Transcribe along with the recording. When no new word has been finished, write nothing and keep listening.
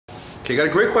Okay, got a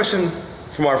great question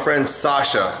from our friend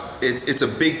Sasha. It's a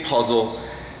big puzzle.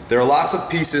 There are lots of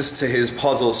pieces to his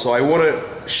puzzle, so I want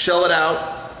to shell it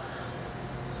out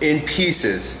in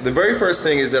pieces. The very first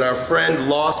thing is that our friend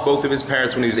lost both of his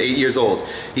parents when he was 8 years old.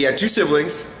 He had two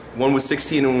siblings. One was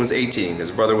 16 and one was 18.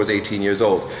 His brother was 18 years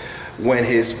old when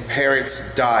his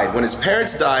parents died. When his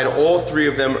parents died, all three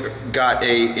of them got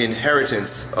an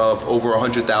inheritance of over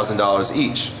 $100,000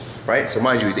 each, right? So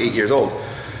mind you, he's 8 years old.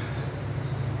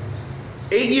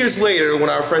 8 years later, when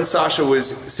our friend Sasha was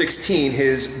 16,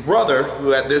 his brother,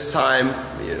 who at this time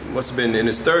must have been in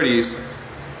his 30s,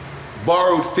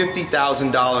 borrowed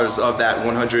 $50,000 of that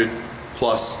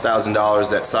 $100,000+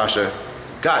 that Sasha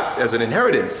got as an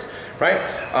inheritance, right?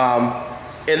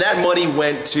 And that money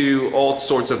went to all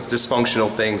sorts of dysfunctional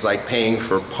things like paying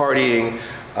for partying,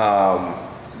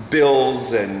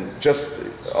 bills, and just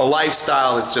a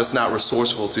lifestyle that's just not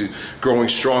resourceful to growing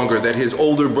stronger that his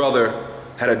older brother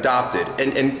had adopted.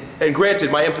 And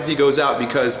granted, my empathy goes out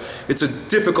because it's a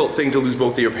difficult thing to lose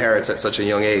both of your parents at such a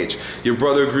young age. Your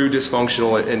brother grew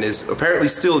dysfunctional and is apparently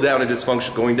still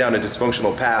going down a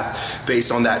dysfunctional path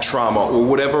based on that trauma or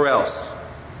whatever else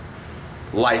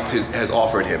life has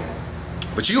offered him.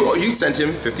 But you sent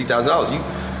him $50,000.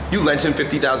 You lent him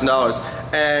 $50,000.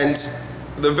 And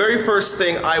the very first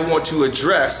thing I want to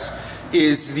address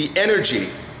is the energy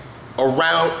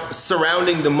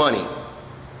surrounding the money.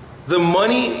 The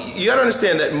money, you gotta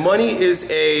understand that money is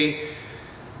a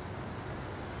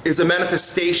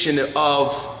manifestation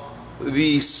of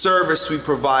the service we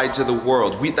provide to the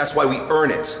world. That's why we earn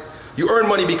it. You earn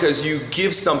money because you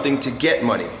give something to get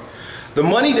money. The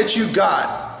money that you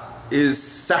got is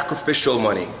sacrificial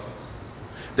money.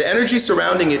 The energy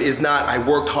surrounding it is not, I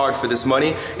worked hard for this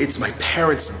money, it's my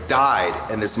parents died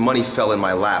and this money fell in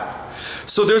my lap.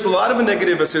 So there's a lot of a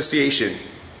negative association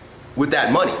with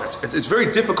that money. It's very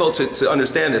difficult to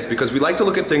understand this because we like to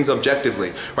look at things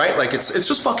objectively, right? Like it's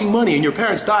just fucking money and your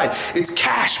parents died. It's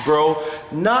cash, bro.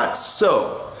 Not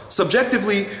so.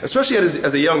 Subjectively, especially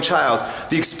as a young child,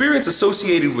 the experience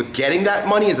associated with getting that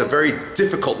money is a very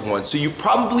difficult one. So you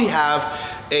probably have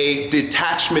a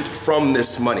detachment from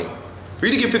this money. For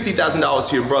you to give $50,000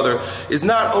 to your brother is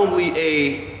not only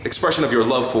an expression of your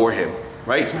love for him,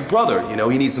 right? It's my brother, you know,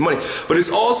 he needs the money. But it's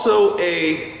also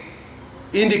a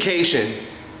indication,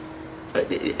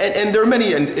 and there are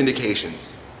many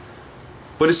indications,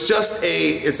 but it's just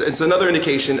it's another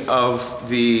indication of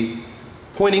the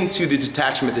pointing to the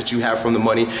detachment that you have from the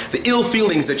money, the ill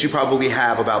feelings that you probably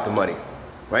have about the money,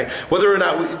 right? Whether or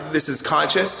not this is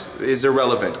conscious is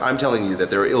irrelevant. I'm telling you that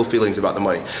there are ill feelings about the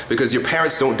money because your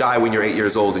parents don't die when you're 8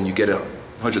 years old and you get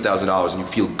 $100,000 and you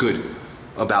feel good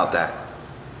about that,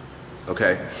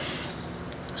 okay?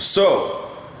 So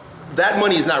that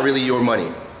money is not really your money.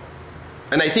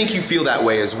 And I think you feel that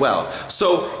way as well.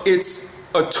 So it's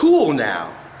a tool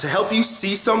now to help you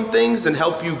see some things and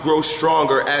help you grow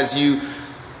stronger as you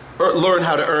learn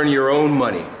how to earn your own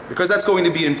money. Because that's going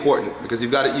to be important. Because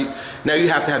now you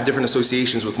have to have different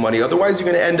associations with money. Otherwise you're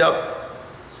going to end up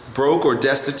broke or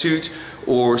destitute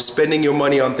or spending your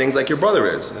money on things like your brother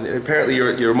is. And apparently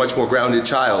you're a much more grounded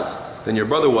child than your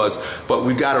brother was. But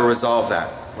we've got to resolve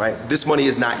that, right? This money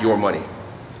is not your money.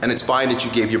 And it's fine that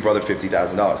you gave your brother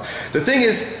 $50,000. The thing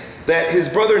is that his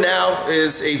brother now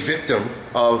is a victim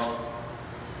of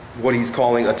what he's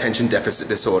calling attention deficit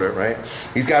disorder, right?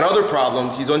 He's got other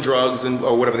problems. He's on drugs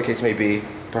or whatever the case may be,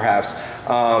 perhaps.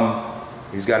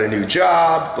 He's got a new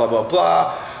job, blah, blah,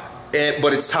 blah.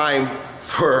 But it's time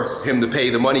for him to pay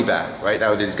the money back, right?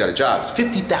 Now that he's got a job. It's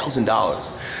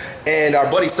 $50,000. And our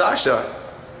buddy Sasha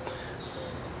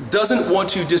doesn't want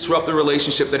to disrupt the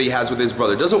relationship that he has with his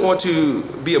brother, doesn't want to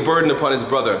be a burden upon his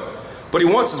brother, but he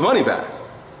wants his money back,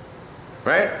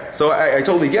 right? So I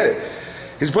totally get it.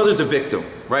 His brother's a victim,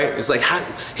 right? It's like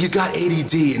he's got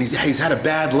ADD and he's had a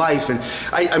bad life, and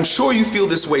I'm sure you feel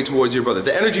this way towards your brother.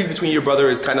 The energy between your brother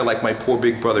is kind of like my poor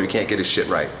big brother, he can't get his shit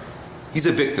right. He's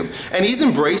a victim, and he's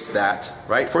embraced that,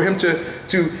 right? For him to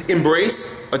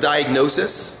embrace a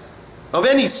diagnosis of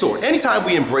any sort. Anytime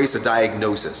we embrace a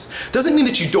diagnosis, doesn't mean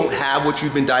that you don't have what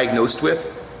you've been diagnosed with.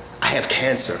 I have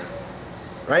cancer,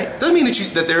 right? Doesn't mean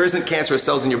that there isn't cancerous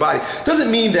cells in your body. Doesn't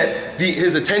mean that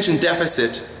his attention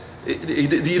deficit, he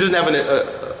doesn't have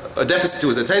a deficit to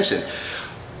his attention.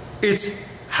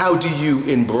 It's how do you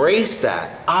embrace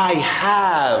that? I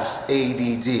have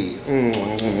ADD,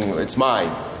 it's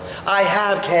mine. I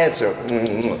have cancer,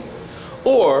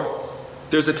 or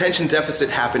there's attention deficit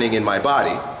happening in my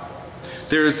body.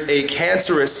 There's a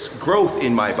cancerous growth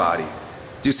in my body.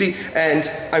 Do you see? And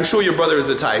I'm sure your brother is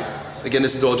the type, again,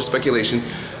 this is all just speculation,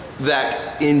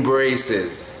 that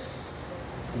embraces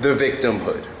the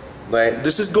victimhood, Right?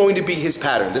 This is going to be his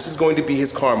pattern. This is going to be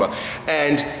his karma.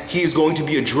 And he is going to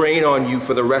be a drain on you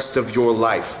for the rest of your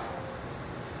life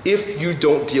if you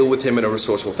don't deal with him in a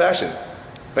resourceful fashion.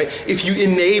 Right? If you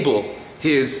enable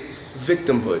his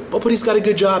victimhood. But he's got a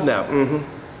good job now.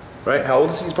 Right? How old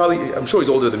is he? He's probably, I'm sure he's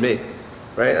older than me.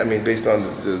 Right? I mean, based on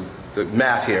the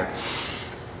math here.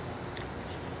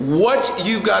 What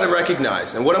you've got to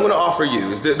recognize, and what I'm going to offer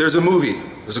you, is that there's a movie.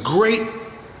 There's a great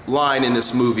line in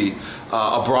this movie,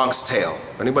 A Bronx Tale.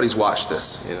 If anybody's watched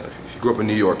this, you know, if you grew up in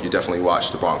New York, you definitely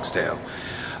watched The Bronx Tale.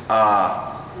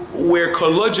 Where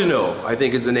Collagenot, I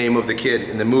think is the name of the kid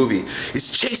in the movie,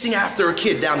 is chasing after a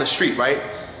kid down the street, right?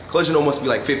 Collagenot must be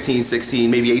like 15,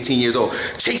 16, maybe 18 years old,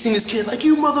 chasing this kid like,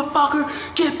 you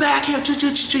motherfucker, get back here.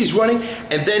 He's running,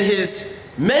 and then his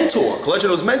mentor,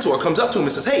 Collagenot's mentor, comes up to him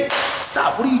and says, hey,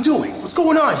 stop, what are you doing? What's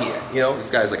going on here? You know, this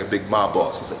guy's like a big mob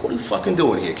boss. He's like, what are you fucking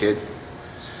doing here, kid?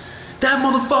 That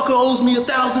motherfucker owes me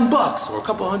 $1,000 or a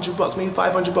couple $100, maybe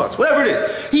 $500, whatever it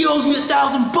is. He owes me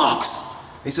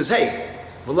 $1,000. He says, hey,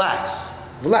 relax,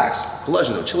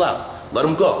 Collagenot, chill out. Let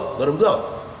him go, let him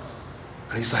go.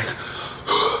 And he's like,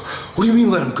 what do you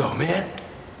mean let him go, man?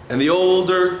 And the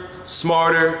older,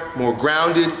 smarter, more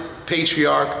grounded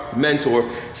patriarch, mentor,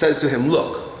 says to him,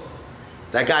 look,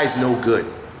 that guy's no good.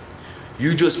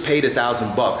 You just paid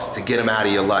 $1,000 to get him out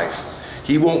of your life.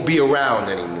 He won't be around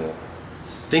anymore.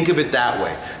 Think of it that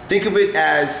way. Think of it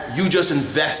as you just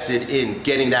invested in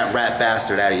getting that rat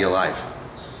bastard out of your life,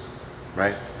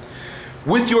 right?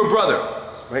 With your brother,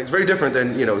 right? It's very different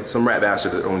than, you know, some rat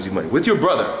bastard that owes you money. With your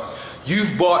brother,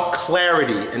 you've brought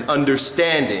clarity and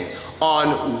understanding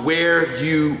on where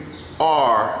you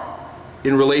are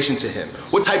in relation to him,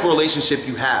 what type of relationship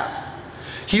you have.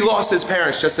 He lost his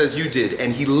parents just as you did,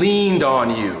 and he leaned on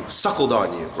you, suckled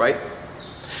on you, right?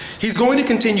 He's going to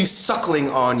continue suckling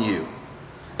on you.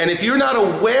 And if you're not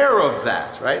aware of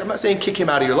that, right? I'm not saying kick him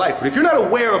out of your life, but if you're not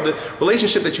aware of the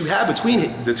relationship that you have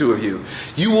between the two of you,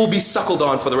 you will be suckled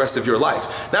on for the rest of your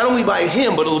life. Not only by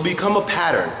him, but it'll become a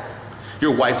pattern.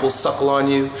 Your wife will suckle on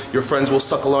you, your friends will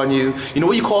suckle on you. You know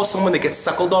what you call someone that gets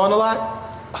suckled on a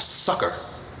lot? A sucker.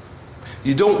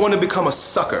 You don't want to become a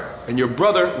sucker, and your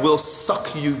brother will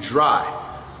suck you dry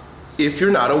if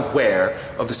you're not aware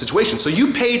of the situation. So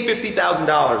you paid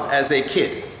 $50,000 as a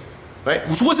kid, right?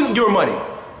 Which wasn't your money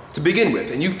to begin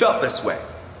with, and you felt this way.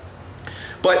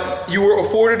 But you were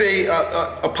afforded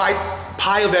a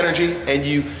pie of energy, and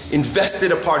you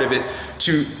invested a part of it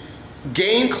to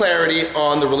gain clarity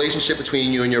on the relationship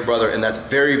between you and your brother, and that's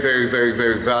very, very, very,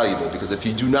 very valuable, because if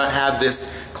you do not have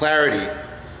this clarity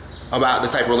about the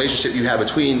type of relationship you have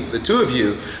between the two of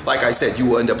you, like I said, you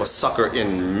will end up a sucker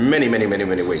in many, many, many,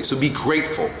 many ways. So be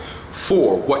grateful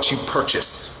for what you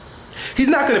purchased. He's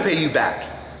not going to pay you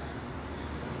back.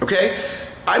 Okay?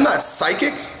 I'm not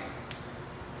psychic,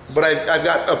 but I've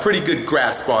got a pretty good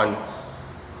grasp on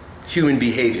human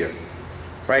behavior.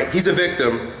 Right? He's a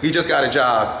victim. He just got a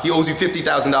job. He owes you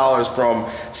 $50,000 from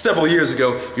several years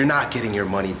ago. You're not getting your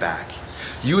money back.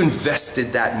 You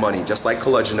invested that money, just like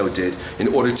Collagenot did,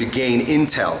 in order to gain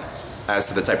intel as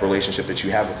to the type of relationship that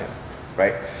you have with him,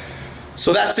 right?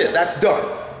 So that's it, that's done.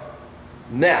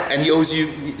 Now, and he owes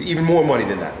you even more money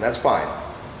than that, and that's fine.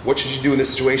 What should you do in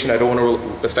this situation? I don't want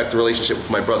to affect the relationship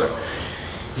with my brother.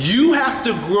 You have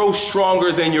to grow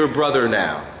stronger than your brother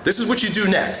now. This is what you do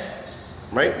next,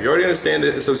 right? You already understand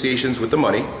the associations with the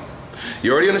money.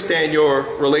 You already understand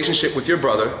your relationship with your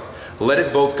brother. Let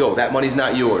it both go. That money's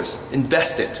not yours.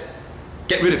 Invest it.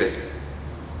 Get rid of it.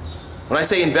 When I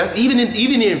say invest, even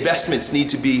the investments need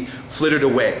to be flittered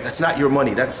away. That's not your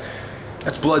money.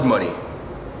 That's blood money.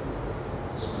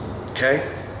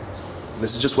 Okay?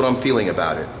 This is just what I'm feeling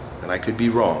about it. And I could be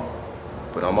wrong.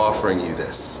 But I'm offering you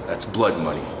this. That's blood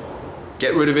money.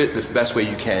 Get rid of it the best way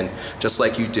you can, just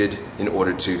like you did in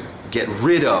order to get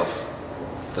rid of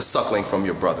the suckling from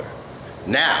your brother.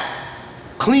 Now,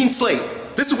 clean slate.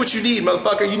 This is what you need,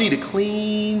 motherfucker. You need a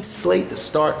clean slate to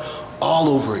start all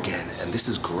over again. And this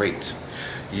is great.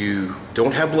 You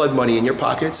don't have blood money in your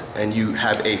pockets, and you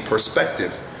have a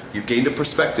perspective. You've gained a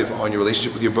perspective on your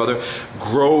relationship with your brother.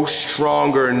 Grow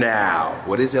stronger now.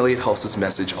 What is Elliot Hulse's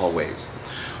message always?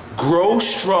 Grow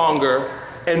stronger,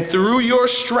 and through your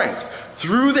strength,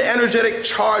 through the energetic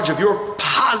charge of your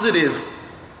positive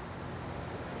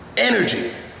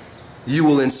energy, you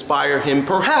will inspire him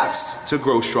perhaps to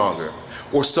grow stronger,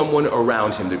 or someone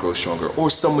around him to grow stronger, or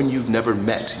someone you've never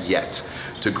met yet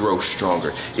to grow stronger.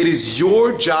 It is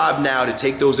your job now to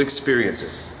take those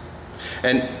experiences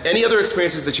and any other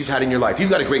experiences that you've had in your life. You've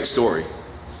got a great story.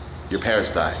 Your parents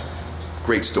died.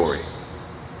 Great story,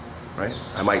 right?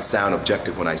 I might sound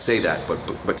objective when I say that,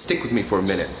 but stick with me for a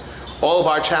minute. All of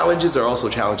our challenges are also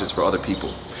challenges for other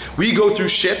people. We go through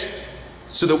shit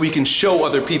so that we can show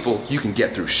other people you can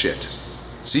get through shit.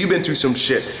 So you've been through some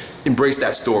shit, embrace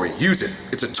that story, use it,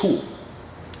 it's a tool.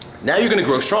 Now you're gonna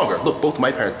grow stronger. Look, both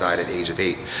my parents died at the age of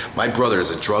 8. My brother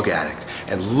is a drug addict,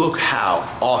 and look how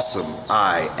awesome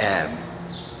I am.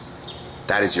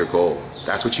 That is your goal.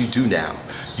 That's what you do now.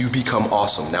 You become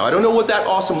awesome. Now I don't know what that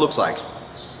awesome looks like.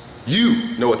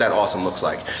 You know what that awesome looks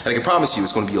like. And I can promise you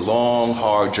it's gonna be a long,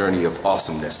 hard journey of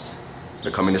awesomeness.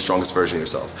 Becoming the strongest version of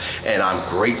yourself. And I'm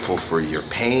grateful for your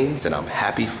pains, and I'm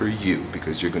happy for you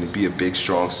because you're gonna be a big,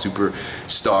 strong,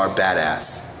 superstar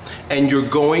badass. And you're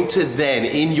going to then,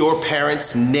 in your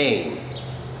parents' name,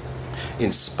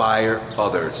 inspire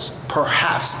others,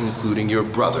 perhaps including your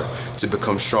brother, to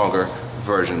become stronger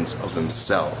versions of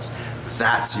themselves.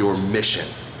 That's your mission.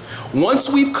 Once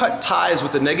we've cut ties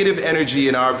with the negative energy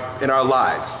in our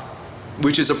lives,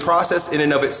 which is a process in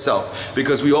and of itself,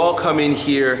 because we all come in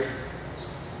here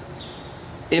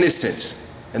innocent,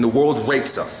 and the world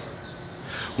rapes us.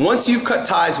 Once you've cut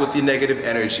ties with the negative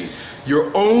energy,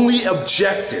 your only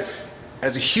objective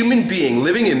as a human being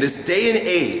living in this day and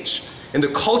age, in the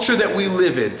culture that we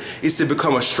live in, is to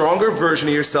become a stronger version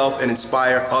of yourself and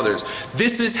inspire others.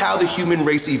 This is how the human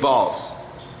race evolves.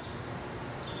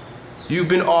 You've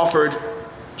been offered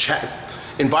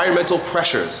environmental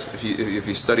pressures, if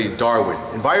you study Darwin.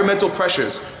 Environmental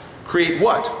pressures create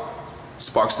what?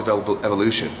 Sparks of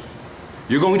evolution.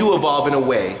 You're going to evolve in a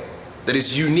way that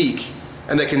is unique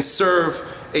and that can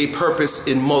serve a purpose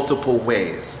in multiple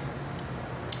ways.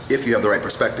 If you have the right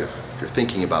perspective, if you're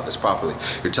thinking about this properly,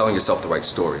 you're telling yourself the right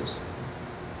stories.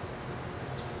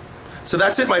 So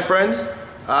that's it, my friend.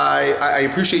 I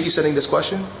appreciate you sending this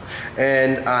question,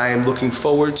 and I'm looking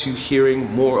forward to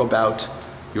hearing more about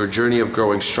your journey of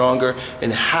growing stronger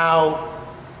and how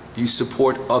you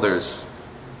support others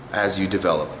as you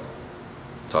develop.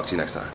 Talk to you next time.